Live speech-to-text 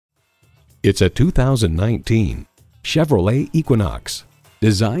It's a 2019 Chevrolet Equinox.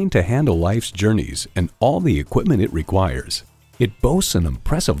 Designed to handle life's journeys and all the equipment it requires, it boasts an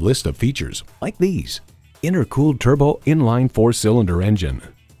impressive list of features like these: intercooled turbo inline 4-cylinder engine,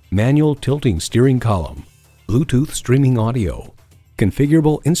 manual tilting steering column, Bluetooth streaming audio,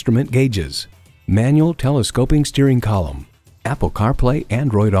 configurable instrument gauges, manual telescoping steering column, Apple CarPlay,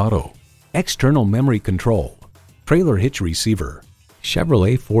 Android Auto, external memory control, trailer hitch receiver,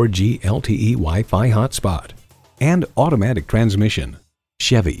 Chevrolet 4G LTE Wi-Fi hotspot, and automatic transmission.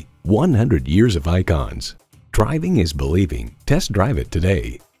 Chevy, 100 years of icons. Driving is believing. Test drive it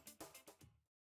today.